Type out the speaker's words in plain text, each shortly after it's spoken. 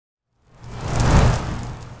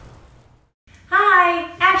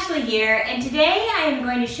Ashley here, and today I am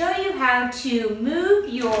going to show you how to move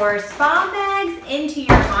your spawn bags into your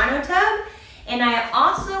monotub, and I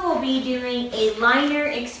also will be doing a liner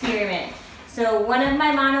experiment. So one of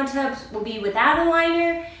my monotubs will be without a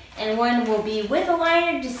liner, and one will be with a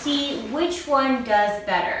liner to see which one does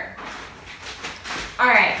better.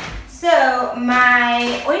 Alright, so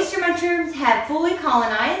my oyster Montubs have fully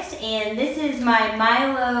colonized, and this is my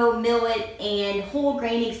Milo, millet, and whole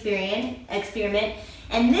grain experiment.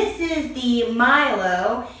 And this is the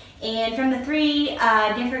Milo, and from the three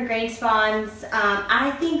different grain spawns,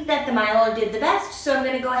 I think that the Milo did the best, so I'm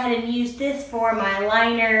going to go ahead and use this for my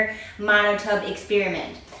liner monotub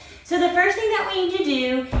experiment. So the first thing that we need to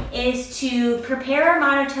do is to prepare our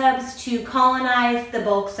monotubs to colonize the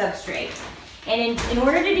bulk substrate. And in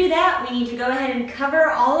order to do that, we need to go ahead and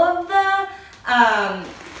cover all of the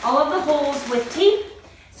holes with tape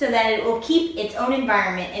so that it will keep its own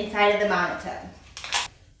environment inside of the monotub.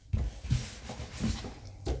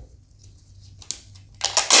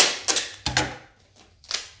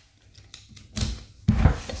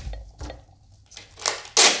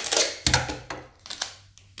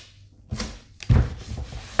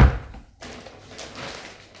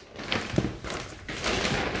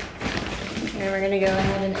 And we're going to go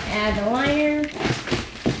ahead and add the liner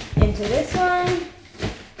into this one.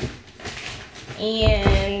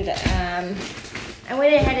 And I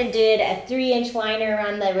went ahead and did a 3-inch liner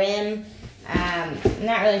around the rim. I'm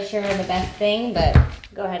not really sure the best thing, but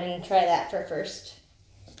go ahead and try that for first.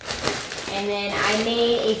 And then I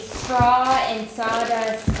made a straw and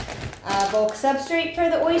sawdust bulk substrate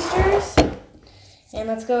for the oysters. And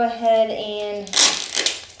let's go ahead and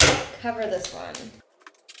cover this one.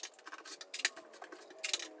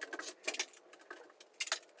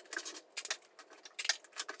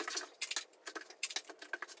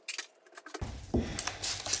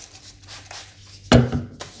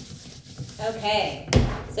 Okay,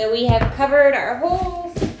 so we have covered our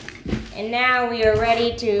holes, and now we are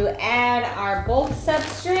ready to add our bulk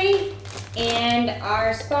substrate and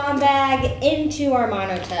our spawn bag into our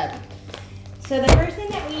monotub. So the first thing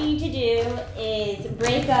that we need to do is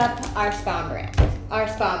break up our spawn bag.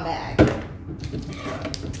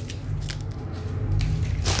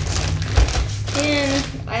 And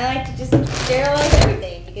I like to just sterilize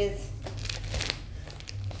everything because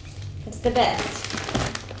it's the best.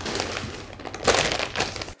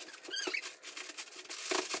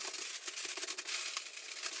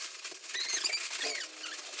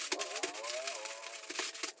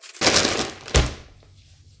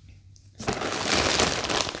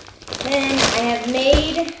 Then I have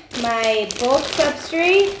made my bulk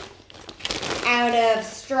substrate out of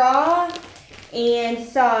straw and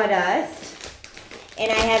sawdust,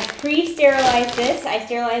 and I have pre-sterilized this. I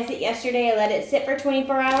sterilized it yesterday. I let it sit for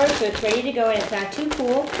 24 hours so it's ready to go and it's not too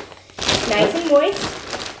cool. It's nice and moist.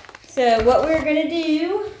 So what we're going to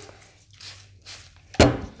do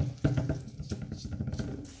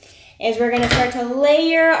is we're going to start to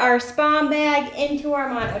layer our spawn bag into our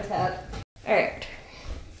monotub. All right.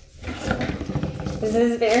 This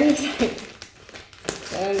is very exciting.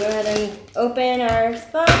 So I'll go ahead and open our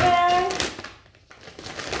spawn bag.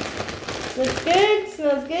 Looks good,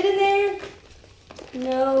 smells good in there.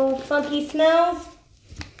 No funky smells.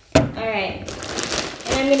 Alright,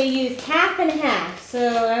 and I'm going to use half and half.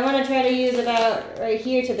 So I want to try to use about right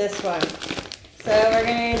here to this one. So we're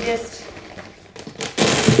going to just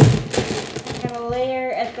have a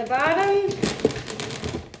layer at the bottom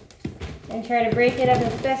and try to break it up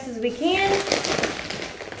as best as we can.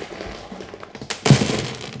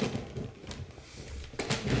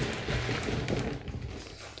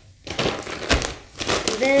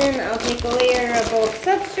 Then I'll take a layer of bulk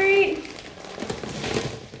substrate.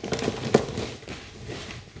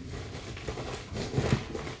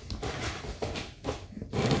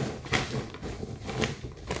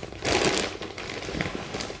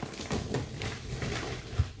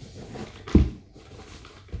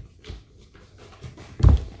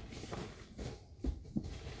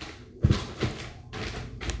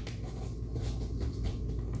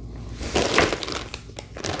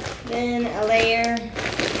 Then a layer of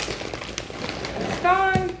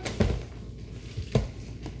spawn.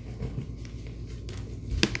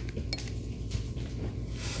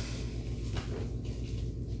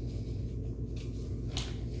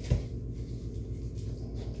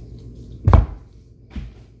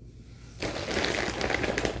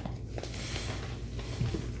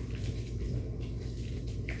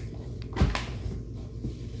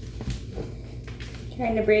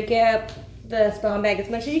 Trying to break up the spawn bag as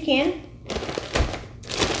much as you can.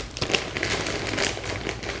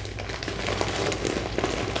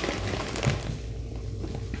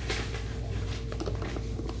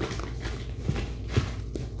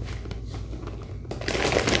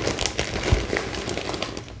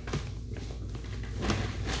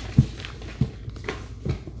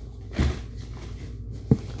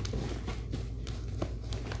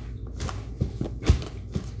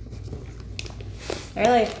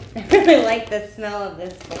 I really like the smell of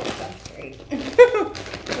this full substrate.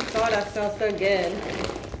 The sawdust smells so good.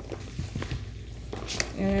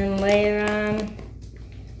 And then layer on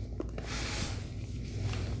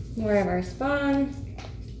more of our spawn.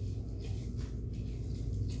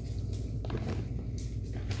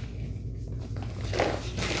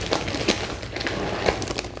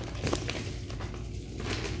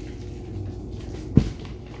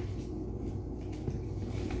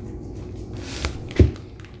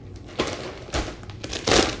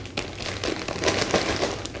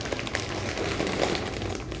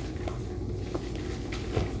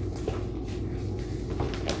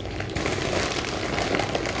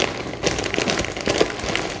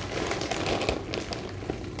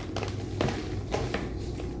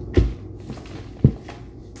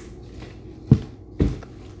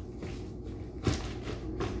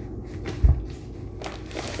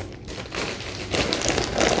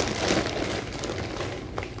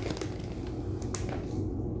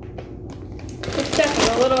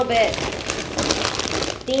 A little bit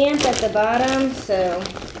damp at the bottom, so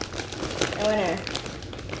I want to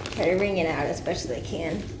try to wring it out as best as I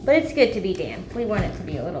can. But it's good to be damp. We want it to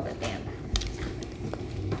be a little bit damp.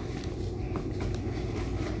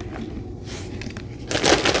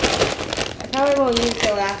 I probably will use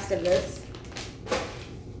the last of this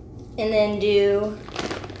and then do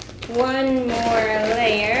one more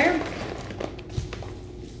layer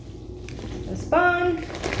of spawn.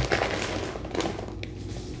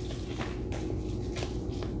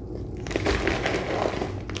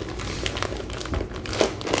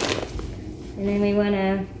 And then we want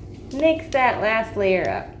to mix that last layer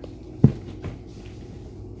up.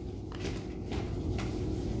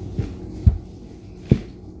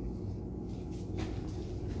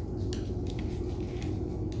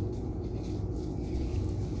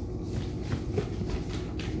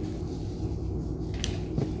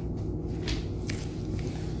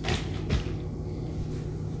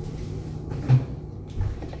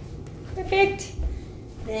 Perfect.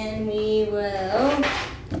 Then we will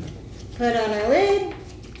put on our lid,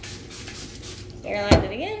 sterilize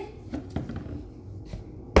it again,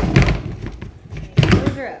 and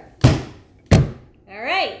close her up. All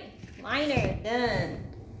right, liner done.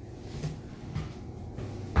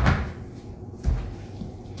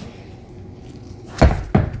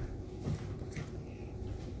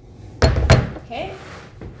 Okay,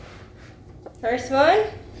 first one.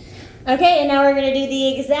 Okay, and now we're gonna do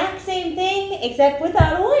the exact same thing except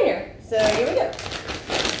without a liner. So here we go.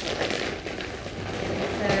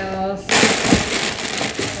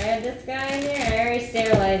 Add this guy in there. I already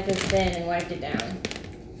sterilized this bin and wiped it down.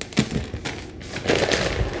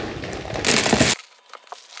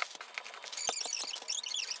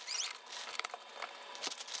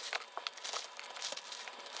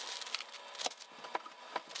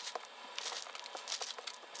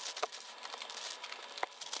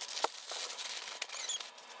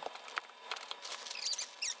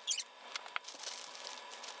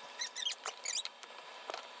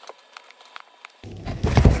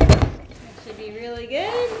 Should be really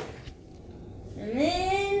good. And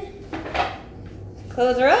then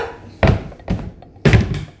close her up.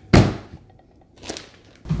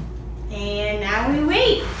 And now we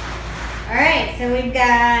wait. All right, so we've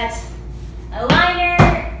got a liner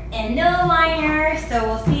and no liner. So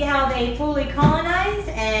we'll see how they fully colonize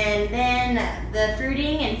and then the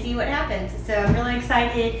fruiting and see what happens. So I'm really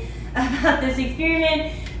excited about this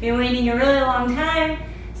experiment. Been waiting a really long time.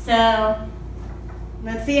 So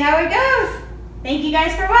let's see how it goes. Thank you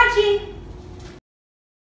guys for watching.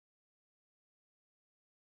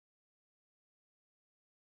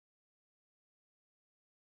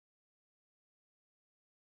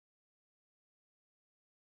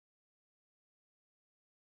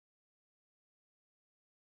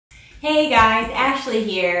 Hey guys, Ashley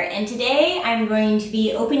here, and today I'm going to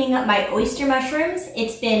be opening up my oyster mushrooms.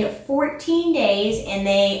 It's been 14 days and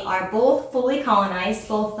they are both fully colonized,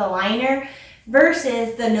 both the liner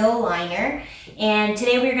versus the no liner. And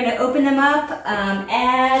today we're going to open them up,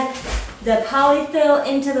 add the polyfill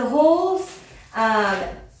into the holes,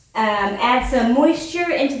 add some moisture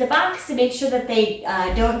into the box to make sure that they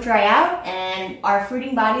don't dry out, and our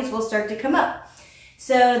fruiting bodies will start to come up.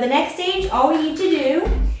 So the next stage, all we need to do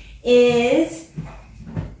is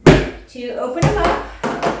to open them up,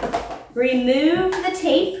 remove the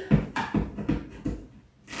tape.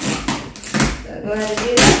 So go ahead and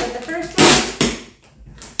do that with the first one.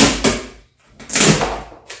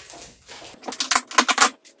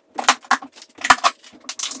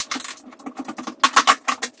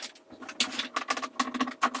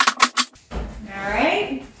 All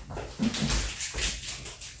right.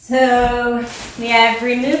 So We have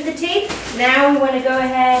removed the tape. Now we want to go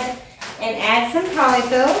ahead and add some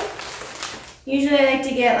polyfill. Usually I like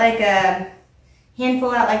to get like a handful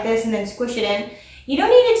out like this and then squish it in. You don't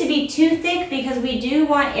need it to be too thick because we do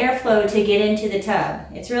want airflow to get into the tub.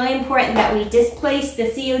 It's really important that we displace the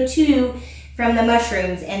CO2 from the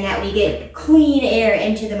mushrooms and that we get clean air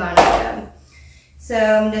into the monotub. So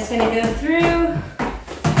I'm just going to go through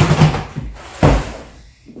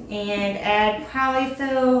and add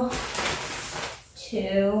polyfill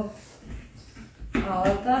to all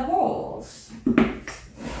of the holes.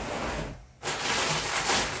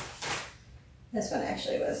 This one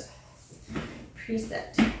actually was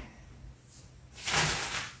preset.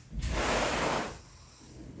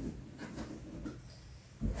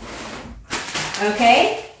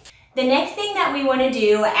 Okay. The next thing that we want to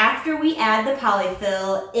do after we add the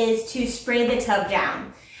polyfill is to spray the tub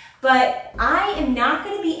down. But I am not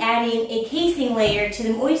going to be adding a casing layer to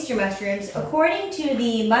the oyster mushrooms. According to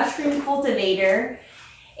the mushroom cultivator,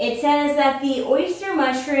 it says that the oyster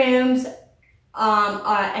mushrooms,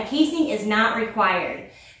 a casing is not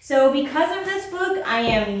required. So because of this book, I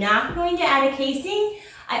am not going to add a casing.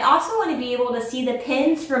 I also want to be able to see the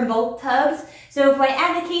pins from both tubs. So if I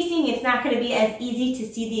add the casing, it's not going to be as easy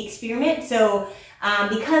to see the experiment. So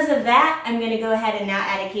because of that, I'm going to go ahead and not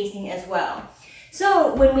add a casing as well.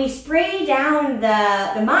 So when we spray down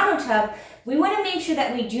the monotub, we want to make sure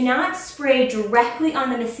that we do not spray directly on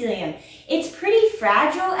the mycelium. It's pretty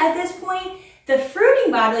fragile at this point. The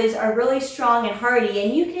fruiting bodies are really strong and hardy,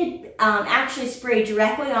 and you could actually spray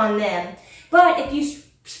directly on them. But if you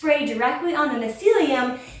spray directly on the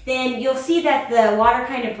mycelium, then you'll see that the water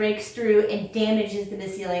kind of breaks through and damages the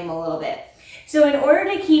mycelium a little bit. So in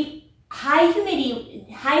order to keep high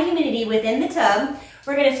humidity within the tub,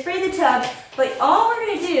 we're going to spray the tub, but all we're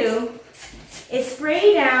going to do is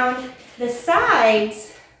spray down the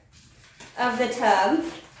sides of the tub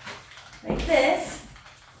like this.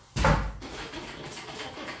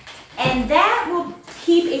 And that will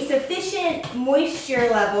keep a sufficient moisture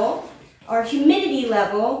level or humidity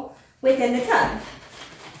level within the tub.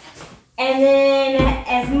 And then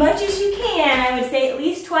as much as you can, I would say at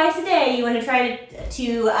least twice a day, you want to try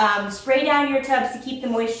to spray down your tubs to keep the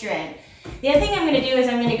moisture in. The other thing I'm going to do is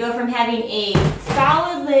I'm going to go from having a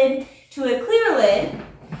solid lid to a clear lid.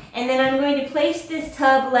 And then I'm going to place this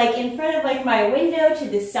tub like in front of like my window to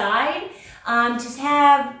the side.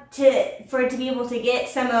 For it to be able to get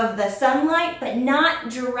some of the sunlight, but not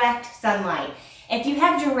direct sunlight. If you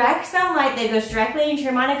have direct sunlight that goes directly into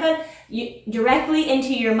your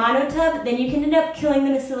monotub, then you can end up killing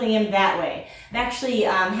the mycelium that way. I've actually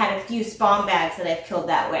had a few spawn bags that I've killed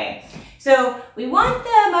that way. So we want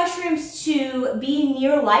the mushrooms to be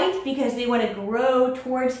near light because they want to grow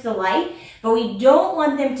towards the light, but we don't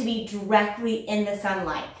want them to be directly in the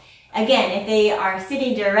sunlight. Again, if they are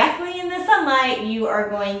sitting directly in the sunlight, you are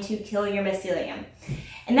going to kill your mycelium.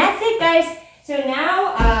 And that's it, guys. So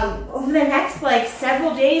now, over the next like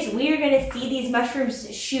several days, we are going to see these mushrooms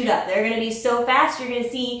shoot up. They're going to be so fast. You're going to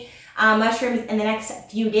see mushrooms in the next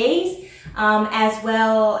few days, as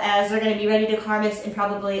well as they're going to be ready to harvest in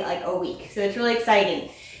probably like a week. So it's really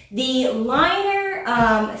exciting. The liner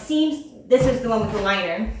this is the one with the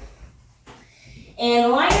liner. And the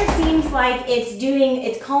liner seems like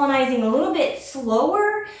it's colonizing a little bit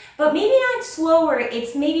slower, but maybe not slower,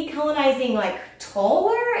 it's maybe colonizing like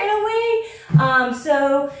taller in a way.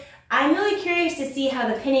 So I'm really curious to see how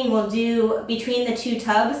the pinning will do between the two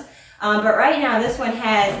tubs. But right now this one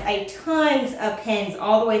has a tons of pins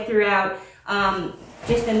all the way throughout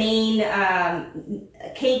just the main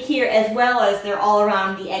cake here, as well as they're all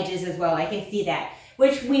around the edges as well. I can see that,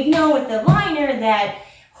 which we've known with the liner that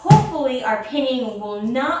hopefully our pinning will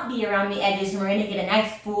not be around the edges and we're going to get a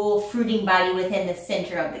nice full fruiting body within the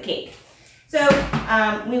center of the cake. So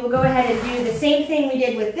we will go ahead and do the same thing we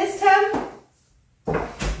did with this tub.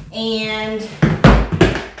 And so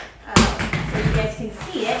you guys can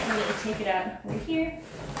see it, I'm going to take it out over here.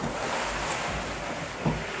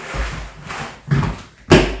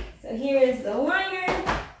 So here is the liner.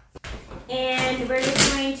 And we're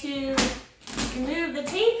just going to remove the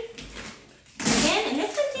tape. And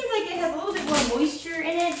this one seems like it has a little bit more moisture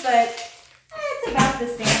in it, but it's about the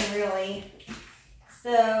same really.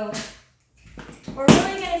 So we're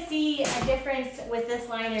really going to see a difference with this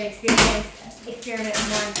liner experiment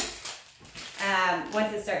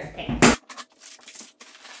once it starts pinning.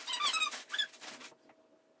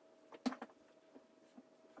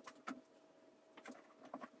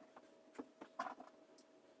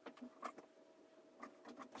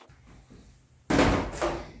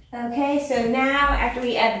 Okay, so now after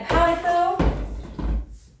we add the polyfill,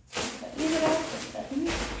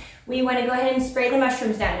 we want to go ahead and spray the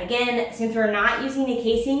mushrooms down. Again, since we're not using the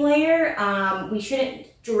casing layer, we shouldn't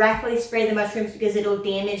directly spray the mushrooms because it'll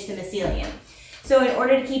damage the mycelium. So in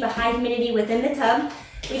order to keep a high humidity within the tub,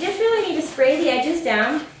 we just really need to spray the edges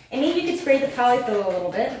down, and maybe you could spray the polyfill a little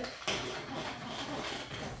bit.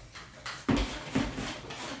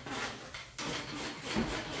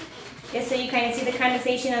 Just so you kind of see the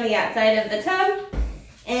condensation on the outside of the tub.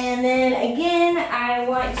 And then again, I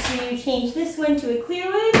want to change this one to a clear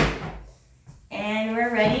lid, and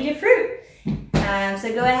we're ready to fruit.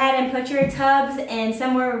 So go ahead and put your tubs in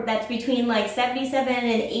somewhere that's between like 77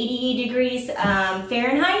 and 80 degrees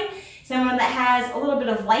Fahrenheit, somewhere that has a little bit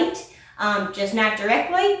of light, just not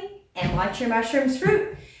direct light, and watch your mushrooms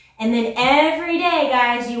fruit. And then every day,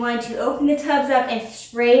 guys, you want to open the tubs up and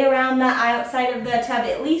spray around the outside of the tub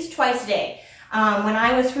at least twice a day. When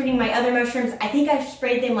I was fruiting my other mushrooms, I think I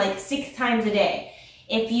sprayed them like 6 times a day.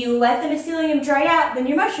 If you let the mycelium dry out, then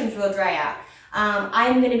your mushrooms will dry out.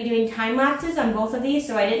 I'm going to be doing time lapses on both of these,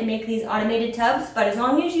 so I didn't make these automated tubs, but as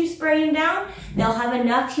long as you spray them down, they'll have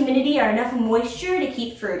enough humidity or enough moisture to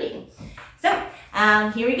keep fruiting. So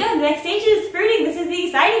here we go. The next stage is fruiting. This is the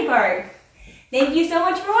exciting part. Thank you so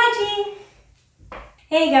much for watching.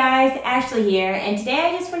 Hey guys, Ashley here, and today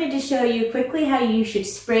I just wanted to show you quickly how you should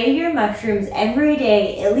spray your mushrooms every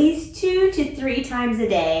day, at least 2 to 3 times a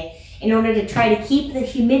day, in order to try to keep the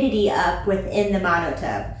humidity up within the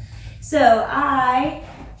monotub. So I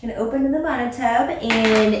can open the monotub,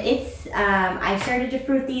 and it's I started to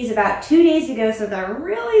fruit these about 2 days ago, so they're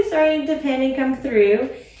really starting to pen and come through.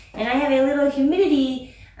 And I have a little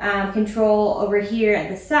humidity control over here at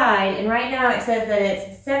the side, and right now it says that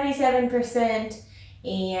it's 77%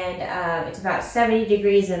 and it's about 70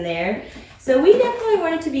 degrees in there. So we definitely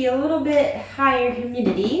want it to be a little bit higher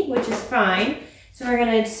humidity, which is fine. So we're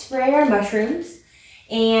going to spray our mushrooms.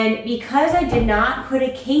 And because I did not put a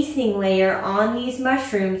casing layer on these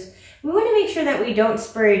mushrooms, we want to make sure that we don't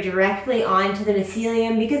spray directly onto the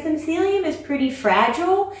mycelium, because the mycelium is pretty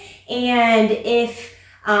fragile, and if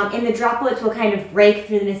and the droplets will kind of break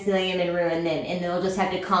through the mycelium and ruin them, and they'll just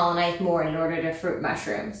have to colonize more in order to fruit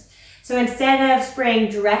mushrooms. So instead of spraying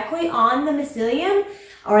directly on the mycelium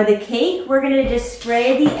or the cake, we're going to just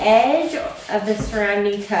spray the edge of the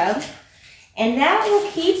surrounding tub, and that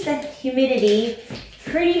will keep the humidity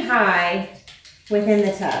pretty high within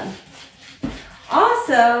the tub.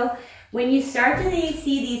 Also, when you start to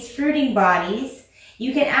see these fruiting bodies,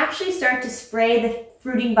 you can actually start to spray the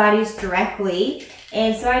fruiting bodies directly.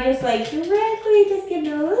 And so I just like directly just give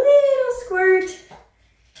it a little squirt,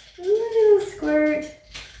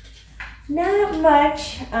 not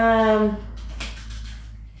much,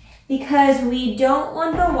 because we don't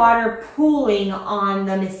want the water pooling on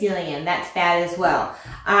the mycelium. That's bad as well.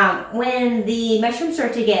 When the mushrooms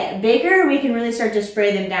start to get bigger, we can really start to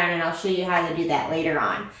spray them down, and I'll show you how to do that later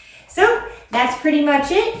on. So that's pretty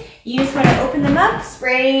much it. You just want to open them up,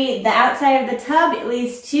 spray the outside of the tub at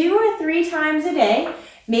least 2 or 3 times a day,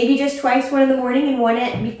 maybe just twice, one in the morning and one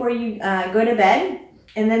before you go to bed,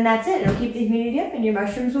 and then that's it. It'll keep the humidity up and your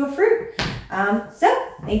mushrooms will fruit. So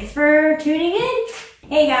thanks for tuning in.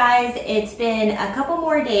 Hey guys, it's been a couple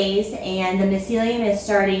more days and the mycelium is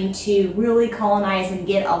starting to really colonize and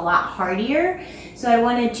get a lot hardier. So I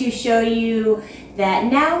wanted to show you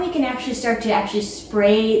that now we can actually start to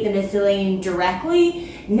spray the mycelium directly.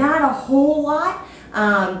 Not a whole lot,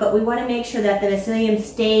 but we want to make sure that the mycelium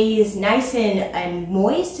stays nice and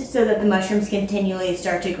moist so that the mushrooms continually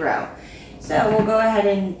start to grow. So we'll go ahead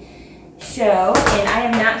and show, and I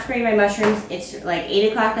have not sprayed my mushrooms. It's like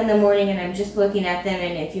 8 o'clock in the morning and I'm just looking at them,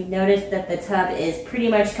 and if you've noticed that the tub is pretty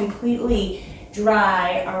much completely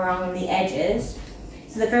dry around the edges.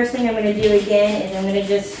 So the first thing I'm going to do again is I'm going to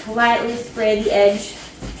just lightly spray the edge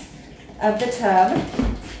of the tub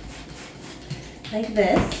like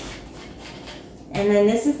this. And then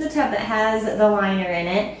this is the tub that has the liner in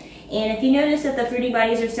it. And if you notice that the fruiting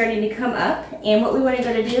bodies are starting to come up, and what we want to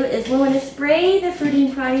go to do is we want to spray the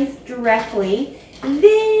fruiting bodies directly,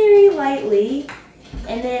 very lightly.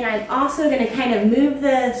 And then I'm also going to kind of move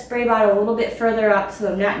the spray bottle a little bit further up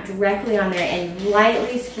so I'm not directly on there, and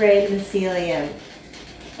lightly spray the mycelium.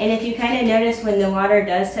 And if you kind of notice when the water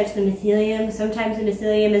does touch the mycelium, sometimes the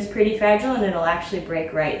mycelium is pretty fragile and it'll actually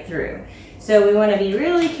break right through. So we want to be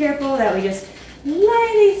really careful that we just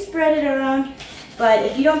lightly spread it around. But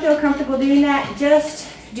if you don't feel comfortable doing that, just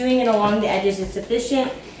doing it along the edges is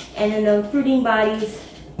sufficient. And then the fruiting bodies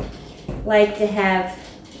like to have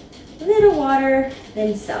a little water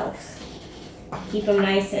themselves. Keep them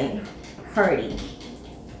nice and hardy.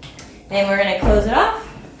 Then we're going to close it off.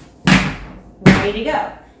 Ready to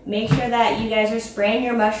go. make sure that you guys are spraying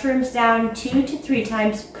your mushrooms down 2 to 3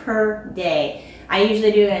 times per day. I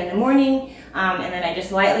usually do it in the morning, and then I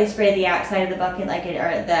just lightly spray the outside of the bucket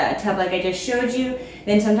or the tub like I just showed you.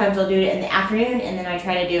 Then sometimes I'll do it in the afternoon, and then I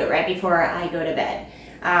try to do it right before I go to bed.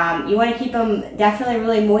 You want to keep them definitely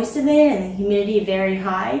really moist in there and the humidity very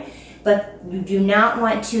high, but you do not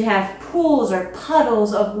want to have pools or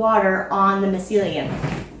puddles of water on the mycelium.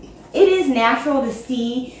 It is natural to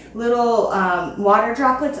see little water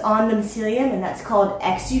droplets on the mycelium, and that's called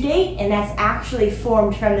exudate, and that's actually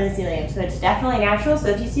formed from the mycelium. So it's definitely natural, so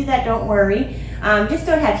if you see that, don't worry. Just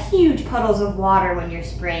don't have huge puddles of water when you're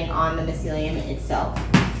spraying on the mycelium itself.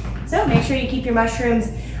 So make sure you keep your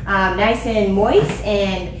mushrooms nice and moist,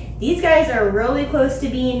 and these guys are really close to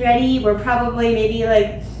being ready. We're probably maybe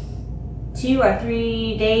like 2 or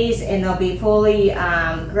 3 days, and they'll be fully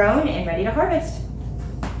grown and ready to harvest.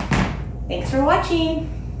 Thanks for watching.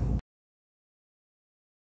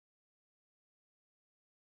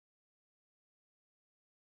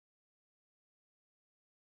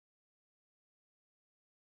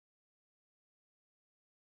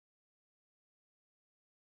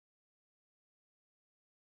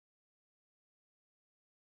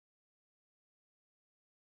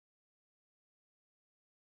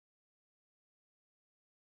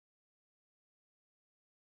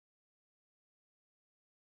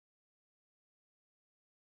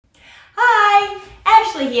 Hi,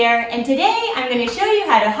 Ashley here, and today I'm going to show you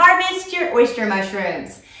how to harvest your oyster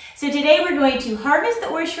mushrooms. So today we're going to harvest the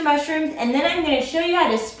oyster mushrooms, and then I'm going to show you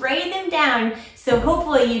how to spray them down so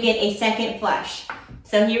hopefully you get a second flush.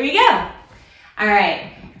 So here we go. All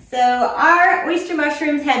right, so our oyster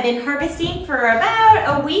mushrooms have been harvesting for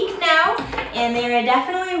about a week now, and they are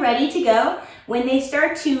definitely ready to go. When they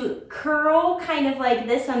start to curl kind of like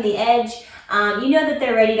this on the edge, you know that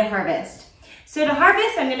they're ready to harvest. So to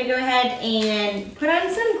harvest, I'm gonna go ahead and put on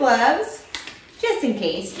some gloves, just in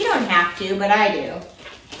case. You don't have to, but I do.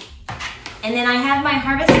 And then I have my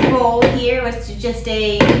harvest bowl here, which is just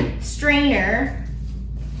a strainer.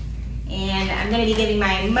 And I'm gonna be giving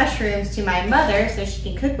my mushrooms to my mother so she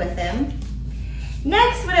can cook with them.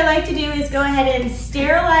 Next, what I like to do is go ahead and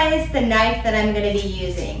sterilize the knife that I'm gonna be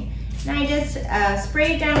using. And I just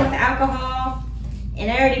spray it down with alcohol. And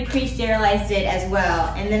I already pre-sterilized it as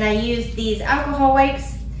well. And then I used these alcohol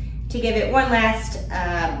wipes to give it one last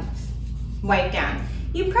wipe down.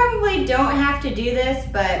 You probably don't have to do this,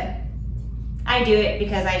 but I do it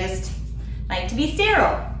because I just like to be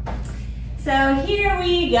sterile. So here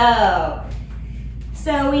we go.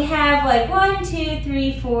 So we have like 1, 2,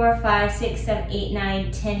 3, 4, 5, 6, 7, 8,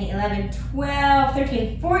 9, 10, 11, 12,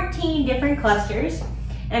 13, 14 different clusters.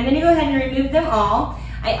 And I'm gonna go ahead and remove them all.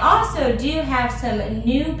 I also do have some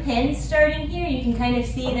new pins starting here. You can kind of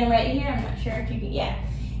see them right here. I'm not sure if you can, yeah.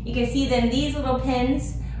 You can see them, these little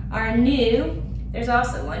pins are new. There's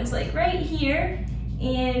also ones like right here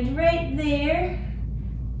and right there.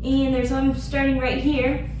 And there's one starting right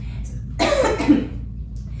here.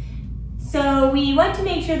 So we want to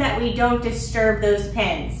make sure that we don't disturb those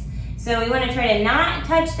pins. So we want to try to not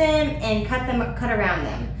touch them and cut around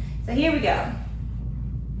them. So here we go.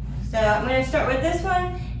 So I'm going to start with this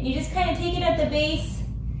one, and you just kind of take it at the base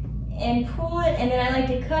and pull it, and then I like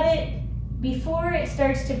to cut it before it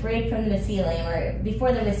starts to break from the mycelium, or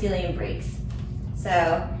before the mycelium breaks.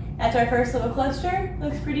 So that's our first little cluster.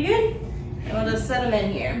 Looks pretty good. And we'll just set them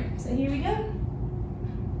in here. So here we go.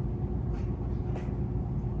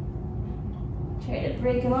 Try to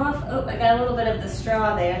break them off. Oh, I got a little bit of the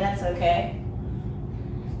straw there. That's okay.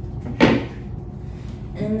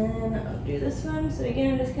 And then I'll do this one. So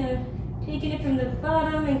again, I'm just kind of taking it from the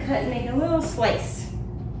bottom and cut and make a little slice.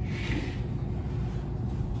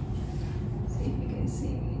 Let's see if you can see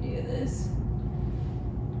me do this.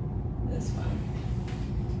 This one.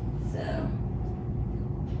 So,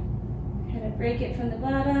 kind of break it from the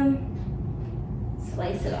bottom,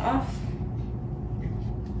 slice it off.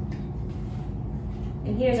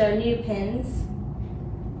 And here's our new pins.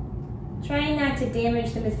 Trying not to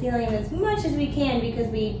damage the mycelium as much as we can, because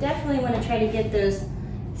we definitely want to try to get those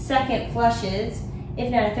second flushes,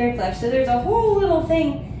 if not a third flush. So there's a whole little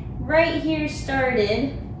thing right here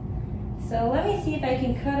started. So let me see if I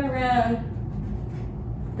can cut around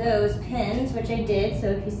those pins, which I did.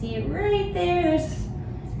 So if you see it right there, there's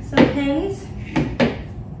some pins.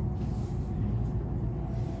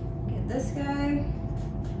 Get this guy.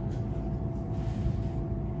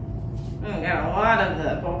 I got a lot of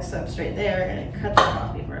the bulk substrate there. I'm gonna cut that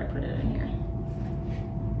off before I put it in here.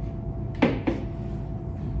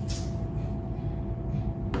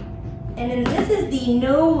 And then this is the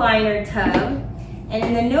no liner tub. And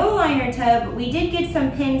in the no liner tub, we did get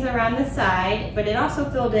some pins around the side, but it also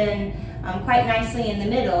filled in quite nicely in the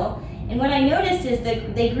middle. And what I noticed is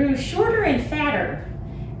that they grew shorter and fatter.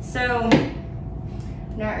 So,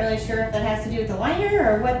 not really sure if that has to do with the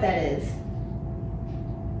liner or what that is.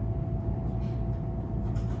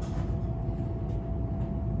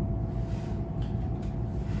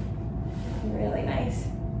 Really nice.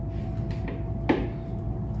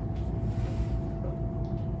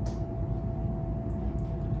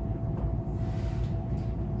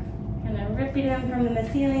 Kind of ripping them from the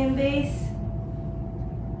mycelium base.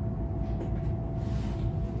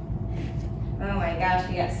 Oh my gosh,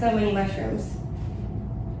 we got so many mushrooms.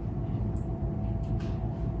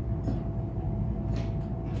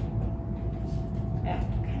 Yeah,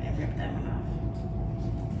 kind of rip that one off.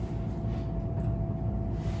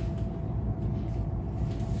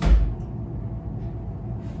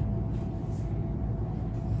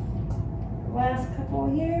 Last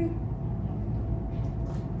couple here.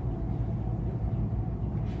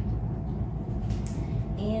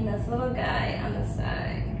 And this little guy on the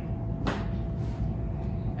side.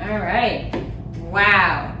 All right,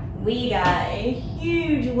 wow, we got a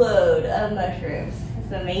huge load of mushrooms.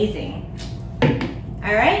 It's amazing.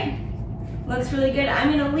 All right, looks really good. I'm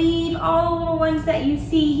gonna leave all the little ones that you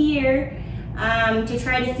see here to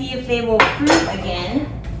try to see if they will fruit again.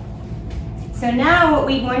 So now what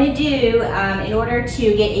we want to do in order to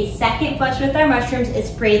get a second flush with our mushrooms is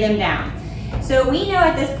spray them down. So we know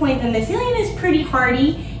at this point the mycelium is pretty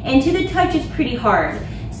hardy and to the touch it's pretty hard.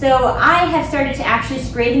 So I have started to actually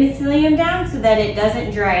spray the mycelium down so that it doesn't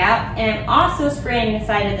dry out, and I'm also spraying the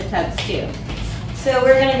side of the tubs too. So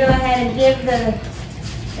we're gonna go ahead and give the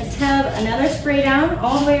tub another spray down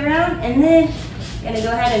all the way around, and then gonna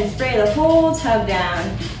go ahead and spray the whole tub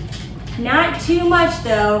down. Not too much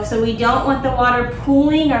though, so we don't want the water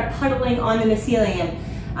pooling or puddling on the mycelium.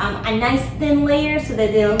 A nice thin layer so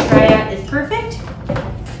that they don't dry out is perfect.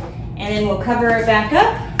 And then we'll cover it back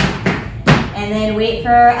up and then wait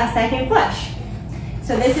for a second flush.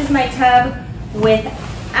 So this is my tub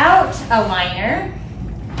without a liner,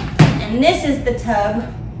 and this is the tub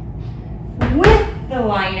with the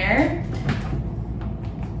liner.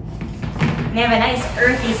 They have a nice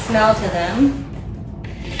earthy smell to them.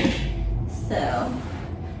 So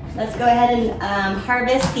let's go ahead and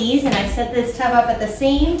harvest these, and I set this tub up at the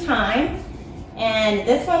same time. And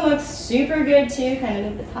this one looks super good too. Kind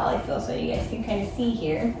of move the polyfill so you guys can kind of see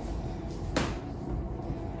here.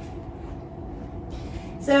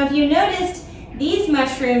 So if you noticed, these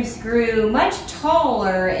mushrooms grew much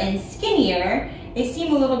taller and skinnier. They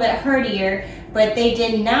seem a little bit hardier, but they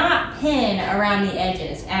did not pin around the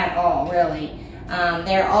edges at all, really.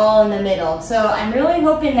 They're all in the middle. So I'm really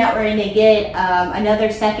hoping that we're gonna get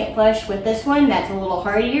another second flush with this one that's a little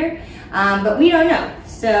hardier, but we don't know.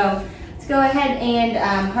 So let's go ahead and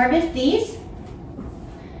harvest these.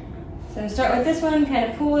 So start with this one,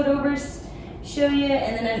 kind of pull it over, show you,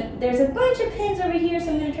 and then there's a bunch of pins over here,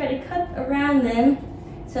 so I'm gonna try to cut around them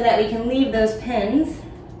so that we can leave those pins.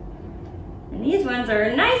 And these ones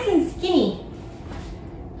are nice and skinny.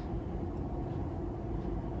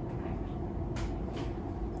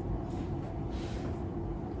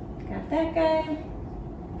 Got that guy.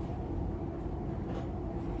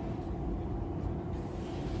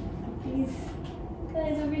 These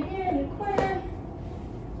guys over here in the corner.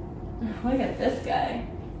 Oh, look at this guy.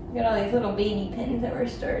 Got all these little baby pins that were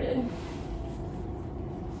started.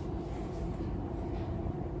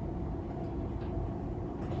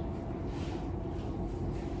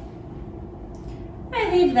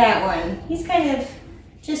 I leave that one. He's kind of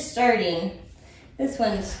just starting. This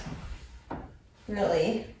one's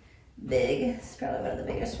really big. It's probably one of the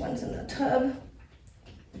biggest ones in the tub.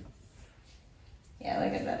 Yeah,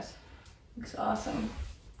 look at this. Looks awesome.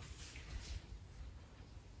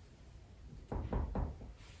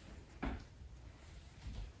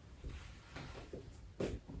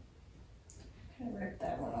 Kind of rip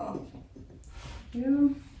that one off.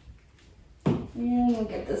 And we'll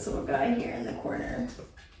get this little guy here in the corner.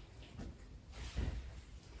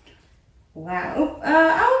 Wow.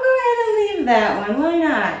 I'll go ahead and leave that one. Why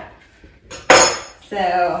not?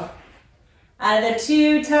 So, out of the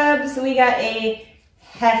two tubs, we got a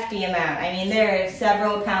hefty amount. I mean, there are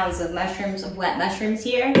several pounds of mushrooms, of wet mushrooms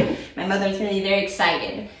here. My mother's gonna be very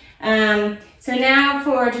excited. So now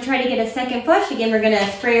to try to get a second flush, again, we're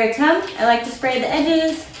gonna spray our tub. I like to spray the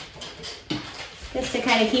edges just to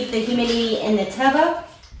kind of keep the humidity in the tub up.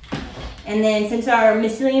 And then since our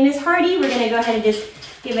mycelium is hardy, we're gonna go ahead and just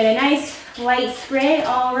give it a nice light spray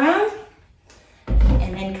all around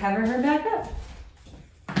and then cover her back up.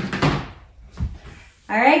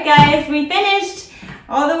 All right, guys, we finished.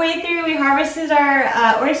 all the way through. We harvested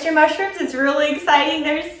our oyster mushrooms. It's really exciting.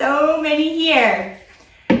 There's so many here.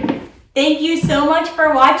 Thank you so much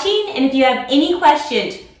for watching, and if you have any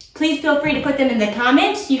questions, please feel free to put them in the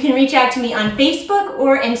comments. You can reach out to me on Facebook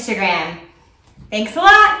or Instagram. Thanks a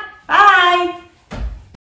lot. Bye.